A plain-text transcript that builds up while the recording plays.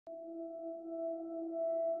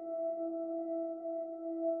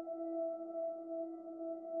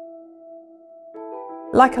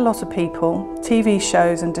Like a lot of people, TV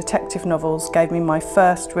shows and detective novels gave me my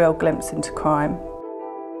first real glimpse into crime.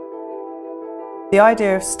 The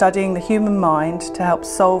idea of studying the human mind to help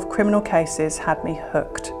solve criminal cases had me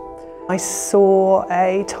hooked. I saw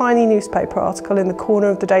a tiny newspaper article in the corner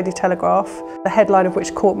of the Daily Telegraph, the headline of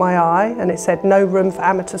which caught my eye, and it said, "No room for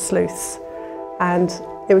amateur sleuths." And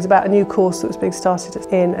it was about a new course that was being started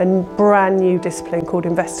in a brand new discipline called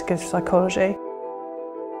investigative psychology.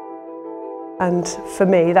 And for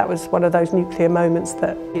me, that was one of those nuclear moments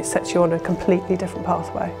that it sets you on a completely different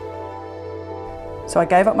pathway. So I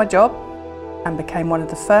gave up my job and became one of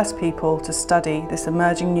the first people to study this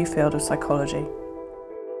emerging new field of psychology.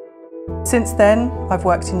 Since then, I've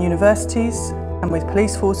worked in universities and with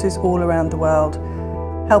police forces all around the world,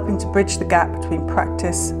 helping to bridge the gap between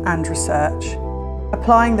practice and research,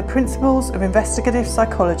 applying the principles of investigative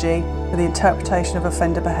psychology for the interpretation of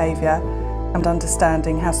offender behaviour and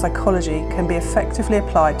understanding how psychology can be effectively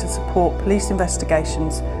applied to support police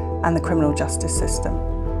investigations and the criminal justice system.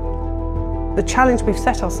 The challenge we've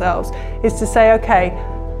set ourselves is to say, okay,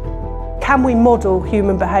 can we model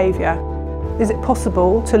human behaviour? Is it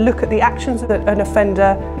possible to look at the actions of an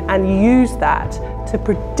offender and use that to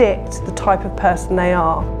predict the type of person they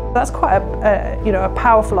are? That's quite a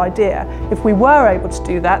powerful idea. If we were able to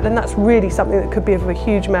do that, then that's really something that could be of a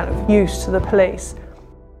huge amount of use to the police.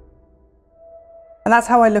 And that's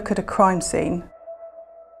how I look at a crime scene.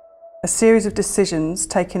 A series of decisions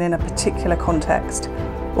taken in a particular context,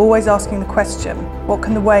 always asking the question, what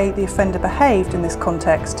can the way the offender behaved in this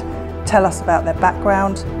context tell us about their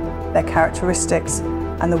background, their characteristics,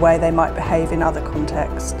 and the way they might behave in other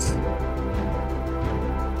contexts?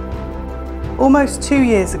 Almost 2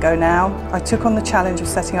 years ago now, I took on the challenge of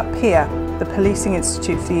setting up PEER, the Policing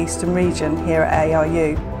Institute for the Eastern Region here at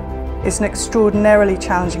ARU. It's an extraordinarily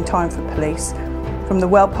challenging time for police, from the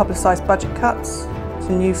well-publicised budget cuts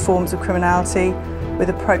to new forms of criminality, with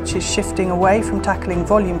approaches shifting away from tackling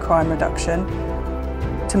volume crime reduction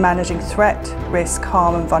to managing threat, risk,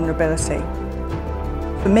 harm and vulnerability.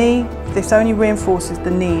 For me, this only reinforces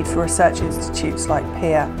the need for research institutes like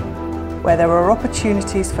PEER, where there are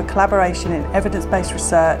opportunities for collaboration in evidence-based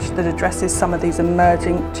research that addresses some of these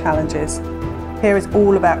emerging challenges. PEER is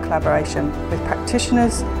all about collaboration with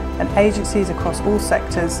practitioners and agencies across all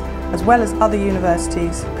sectors, as well as other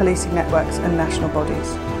universities, policing networks and national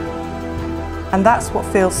bodies. And that's what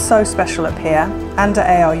feels so special at PEER and at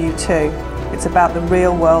ARU too. It's about the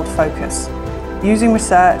real world focus, using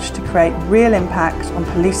research to create real impact on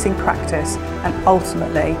policing practice and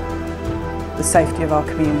ultimately the safety of our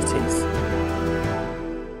communities.